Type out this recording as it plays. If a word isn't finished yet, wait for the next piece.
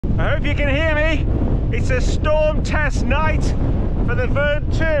I hope you can hear me. It's a storm test night for the Vern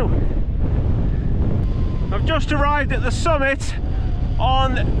 2. I've just arrived at the summit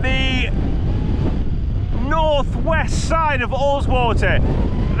on the northwest side of Ullswater.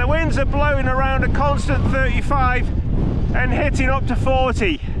 The winds are blowing around a constant 35 and hitting up to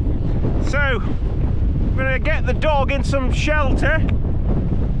 40. So I'm going to get the dog in some shelter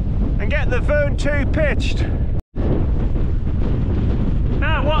and get the Vern 2 pitched.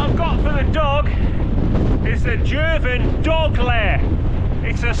 Now what I've got for the dog is the German dog lair.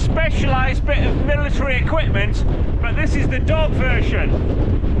 It's a specialised bit of military equipment, but this is the dog version.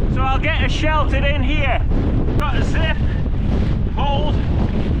 So I'll get her sheltered in here. Got a zip, hold.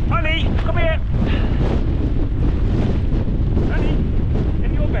 Honey, come here. Honey,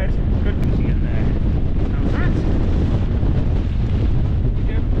 in your bed. Good, easy in there. Now that. You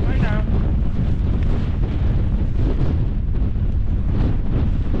go, lie down.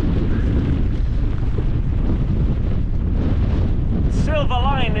 Silver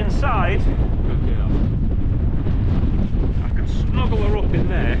line inside. Good girl. I can snuggle her up in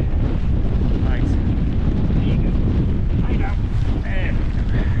there. Right. There you go. Lie down. There.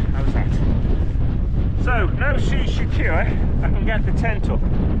 How's that? So, now she's secure, I can get the tent up.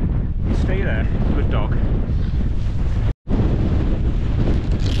 You stay there. Good dog.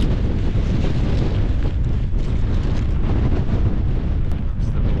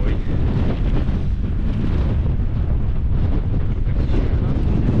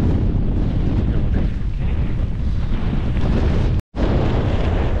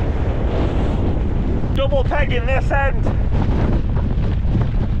 Double pegging this end.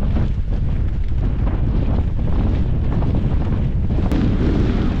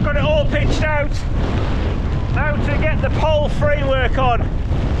 Got it all pitched out. Now to get the pole framework on.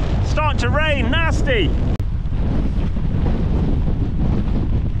 Start to rain, nasty.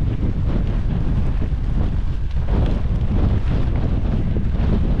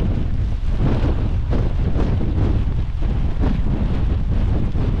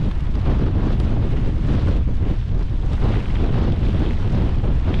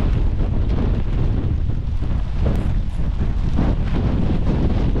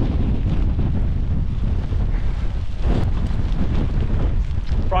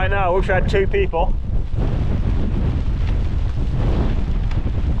 Right now, I wish I had two people.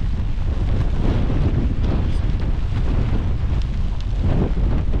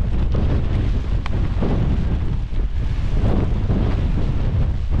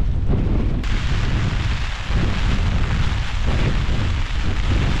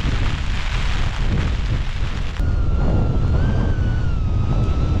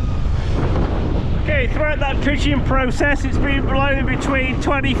 Throughout that pitching process, it's been blowing between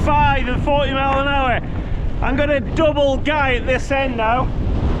 25 and 40 mile an hour. I'm going to double guy at this end now.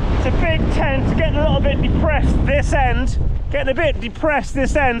 It's a big tent, getting a little bit depressed this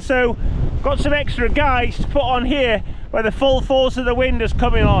end, so got some extra guys to put on here where the full force of the wind is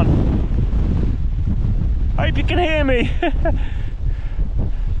coming on. I hope you can hear me.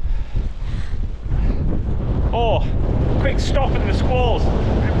 Oh, quick stop in the squalls.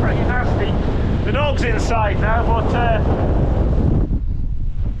 They're pretty nasty. The dog's inside now, but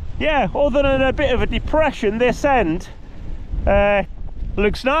yeah, other than a bit of a depression, this end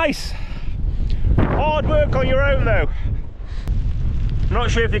looks nice. Hard work on your own though.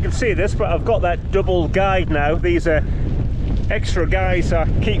 Not sure if you can see this, but I've got that double guide now. These are extra guys I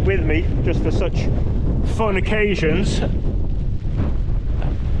keep with me just for such fun occasions.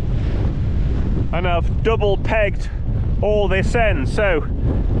 And I've double pegged all this end, so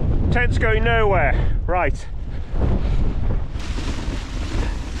tent's going nowhere. Right.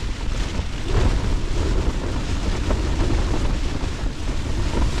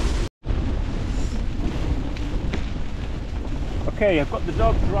 Okay, I've got the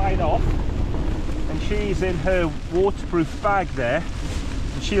dog dried off and she's in her waterproof bag there,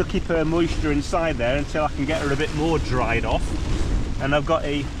 and she'll keep her moisture inside there until I can get her a bit more dried off. And I've got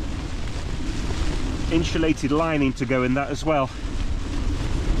a insulated lining to go in that as well.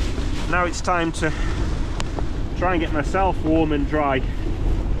 Now it's time to try and get myself warm and dry.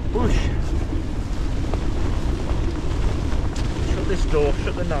 Whoosh. Shut this door,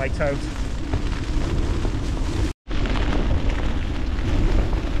 shut the night out.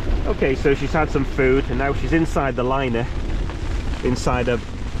 Okay, so she's had some food and now she's inside the liner, inside a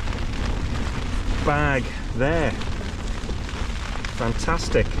bag there.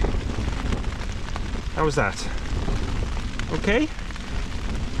 Fantastic. How was that? Okay?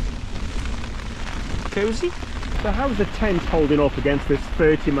 Cozy? So how's the tent holding up against this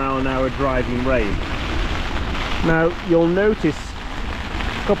 30 mile an hour driving rain? Now you'll notice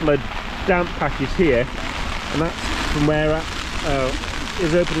a couple of damp patches here, and that's from where it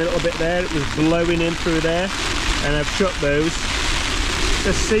was open a little bit there. It was blowing in through there, and I've shut those.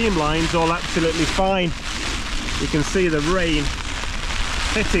 The seam line's all absolutely fine. You can see the rain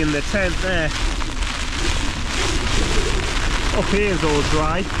hitting the tent there. Up here's all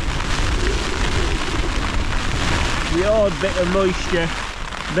dry. The odd bit of moisture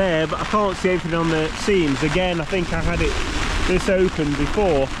there, but I can't see anything on the seams. Again, I think I had this open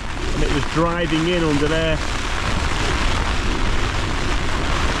before and it was driving in under there.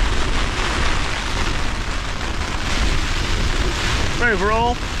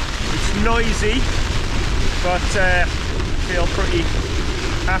 Overall, it's noisy, but I feel pretty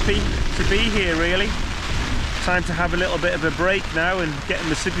happy to be here really. Time to have a little bit of a break now and get in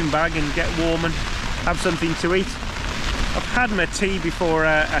the sleeping bag and get warm and have something to eat. I've had my tea before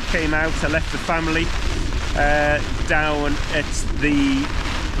I came out. I left the family down at the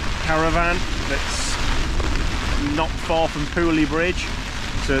caravan that's not far from Pooley Bridge,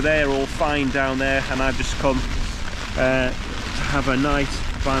 so they're all fine down there, and I've just come to have a night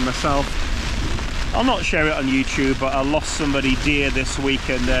by myself. I'll not share it on YouTube, but I lost somebody dear this week,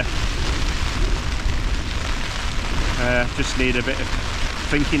 and just need a bit of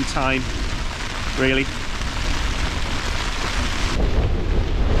thinking time really.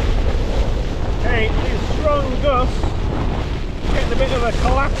 Hey, these strong gusts, getting a bit of a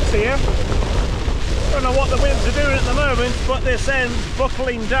collapse here. Don't know what the winds are doing at the moment, but this end's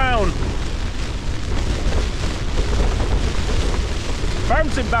buckling down.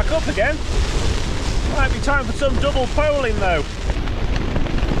 Bouncing back up again. Might be time for some double poling though.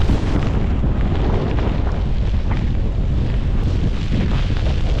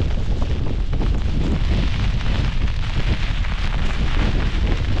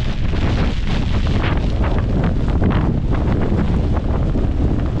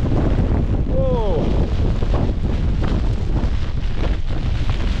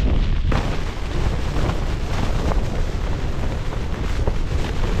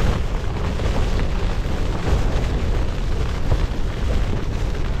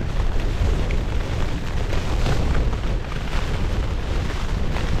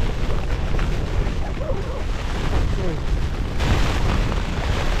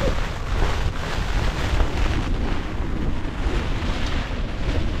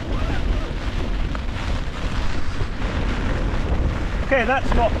 Okay,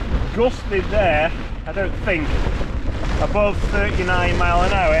 that's not gusted there, I don't think, above 39 mile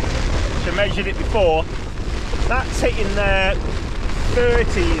an hour. I measured it before. That's hitting the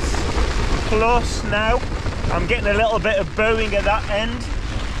 30s plus now. I'm getting a little bit of bowing at that end.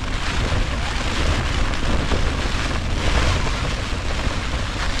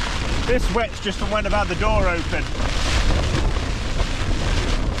 This wet's just from when I've had the door open.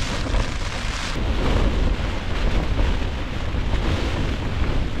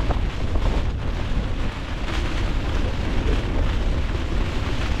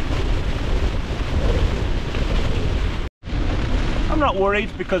 I'm not worried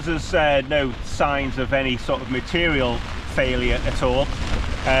because there's no signs of any sort of material failure at all,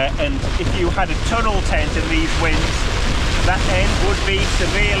 and if you had a tunnel tent in these winds, that end would be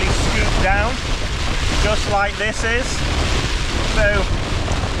severely scooped down just like this is. So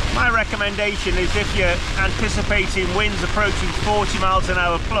my recommendation is, if you're anticipating winds approaching 40 miles an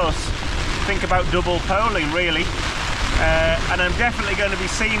hour plus, think about double poling really. And I'm definitely going to be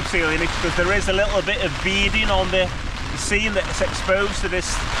seam sealing it because there is a little bit of beading on the seam that's exposed to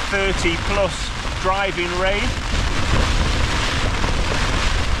this 30 plus driving rain.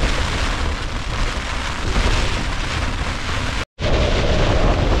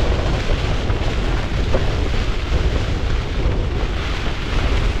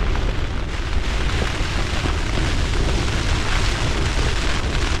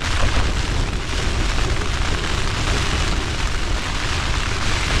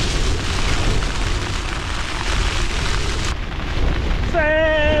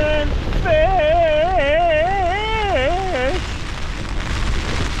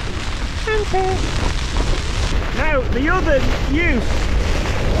 Now, the other use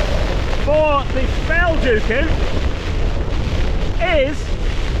for the spell duking is,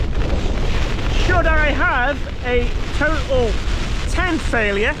 should I have a total tent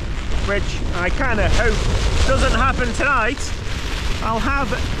failure, which I kind of hope doesn't happen tonight, I'll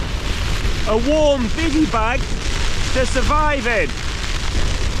have a warm bivvy bag to survive in.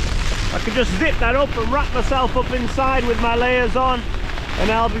 I can just zip that up and wrap myself up inside with my layers on,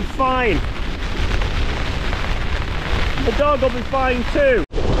 and I'll be fine. The dog will be fine too.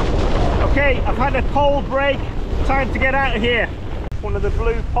 Okay, I've had a cold break, time to get out of here. one of the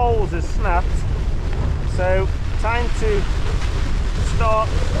blue poles has snapped, so time to start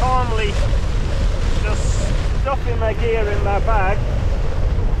calmly just stuffing my gear in my bag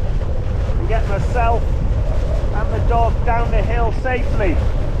and get myself and the dog down the hill safely.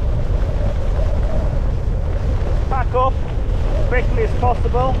 Pack up quickly as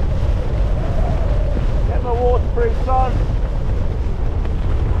possible, get my waterproofs on,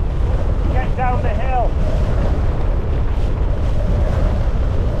 get down the hill.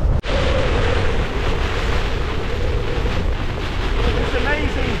 This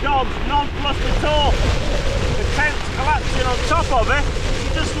amazing dog's nonplussed at all. The tent's collapsing on top of it,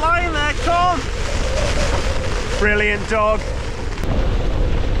 he's just lying there calm. Brilliant dog.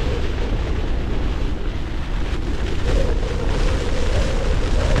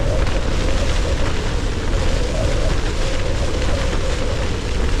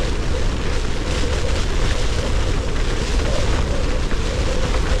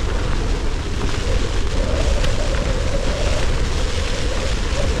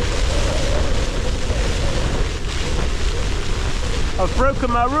 I've broken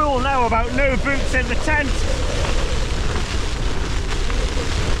my rule now about no boots in the tent.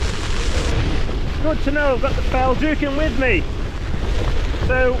 Good to know I've got the Feldukin with me.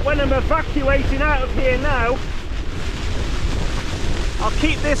 So when I'm evacuating out of here now, I'll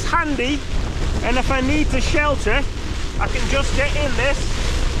keep this handy, and if I need to shelter, I can just get in this.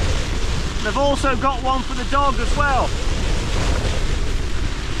 And I've also got one for the dog as well.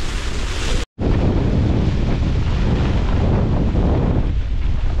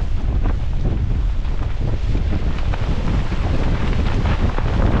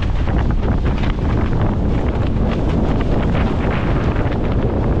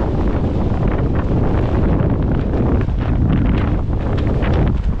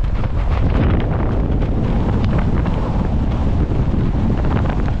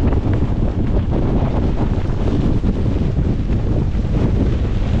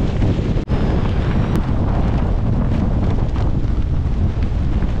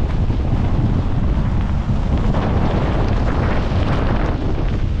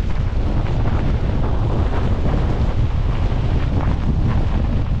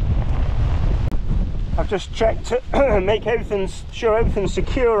 Just checked to make sure everything's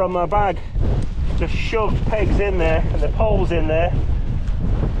secure on my bag. Just shoved pegs in there and the poles in there.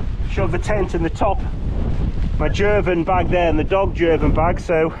 Shoved the tent in the top. My German bag there and the dog German bag,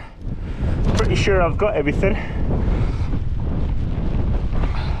 so pretty sure I've got everything.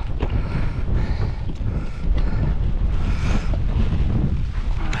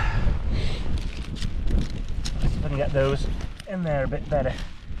 Let's see if I can get those in there a bit better.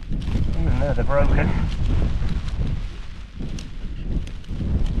 Even though they're broken.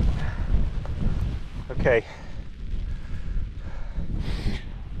 Okay.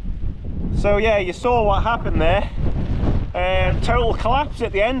 So yeah, you saw what happened there. Total collapse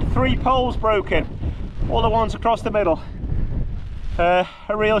at the end, 3 poles broken. All the ones across the middle. A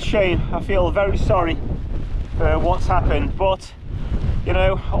real shame. I feel very sorry for what's happened, but you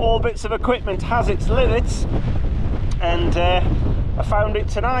know, all bits of equipment has its limits, and I found it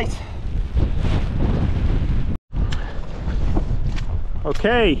tonight.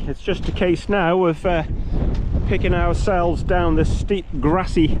 Okay, it's just a case now of picking ourselves down this steep,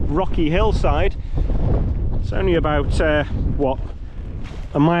 grassy, rocky hillside. It's only about what,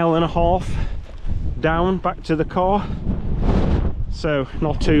 1.5 miles down back to the car, so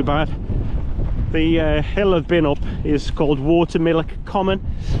not too bad. The hill I've been up is called Watermilk Common.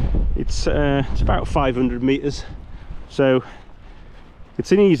 It's about 500 meters, so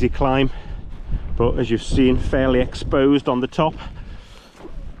it's an easy climb, but as you've seen, fairly exposed on the top.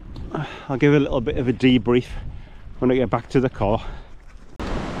 I'll give a little bit of a debrief when I get back to the car.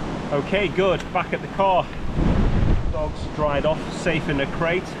 Okay, good, back at the car. Dog's dried off, safe in a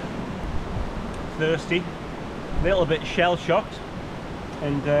crate. Thirsty, a little bit shell-shocked,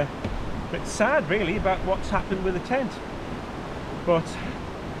 and a bit sad really about what's happened with the tent. But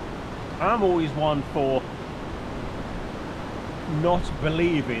I'm always one for not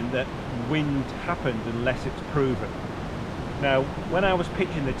believing that wind happened unless it's proven. Now, when I was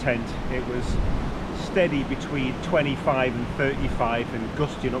pitching the tent, it was steady between 25 and 35 and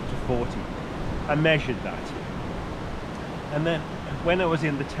gusting up to 40. I measured that, and then when I was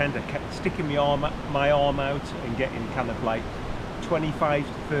in the tent, I kept sticking my arm out and getting kind of like 25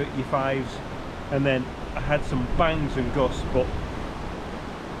 to 35s, and then I had some bangs and gusts, but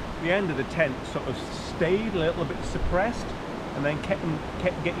the end of the tent sort of stayed a little bit suppressed, and then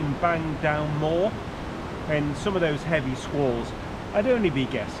kept getting banged down more. And some of those heavy squalls, I'd only be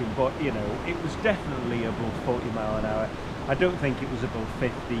guessing, but you know, it was definitely above 40 miles an hour. I don't think it was above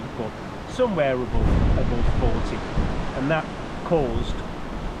 50, but somewhere above 40, and that caused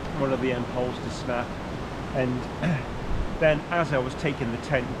one of the end poles to snap. And then as I was taking the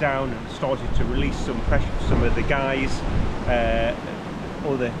tent down and started to release some pressure for some of the guys,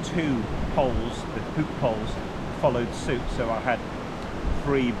 other 2 poles, the hook poles, followed suit. So I had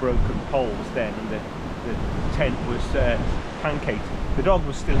 3 broken poles then, and the tent was pancaked. The dog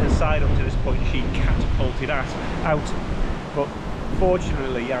was still inside up to this point. She catapulted out, but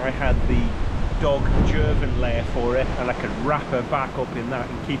fortunately I had the dog German layer for it, and I could wrap her back up in that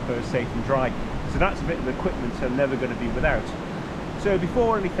and keep her safe and dry. So that's a bit of equipment I'm never going to be without. So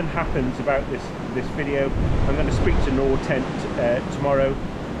before anything happens about this video, I'm going to speak to Nortent tomorrow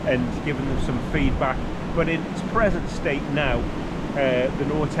and give them some feedback. But in its present state now, the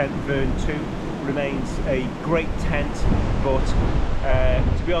Nortent Vern 2 remains a great tent, but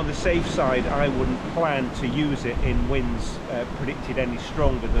to be on the safe side, I wouldn't plan to use it in winds predicted any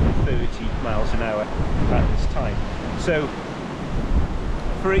stronger than 30 miles an hour at this time. So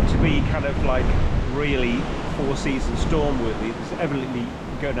for it to be kind of like really 4-season storm worthy, there's evidently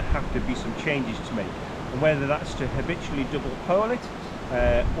going to have to be some changes to make, and whether that's to habitually double pole it,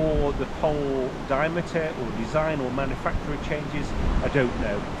 or the pole diameter or design or manufacturer changes, I don't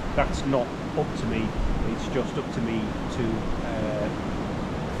know. That's not up to me, it's just up to me to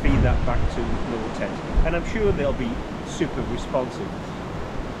feed that back to Nortent, and I'm sure they'll be super responsive.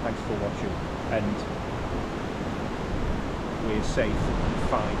 Thanks for watching, and we're safe and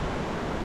fine.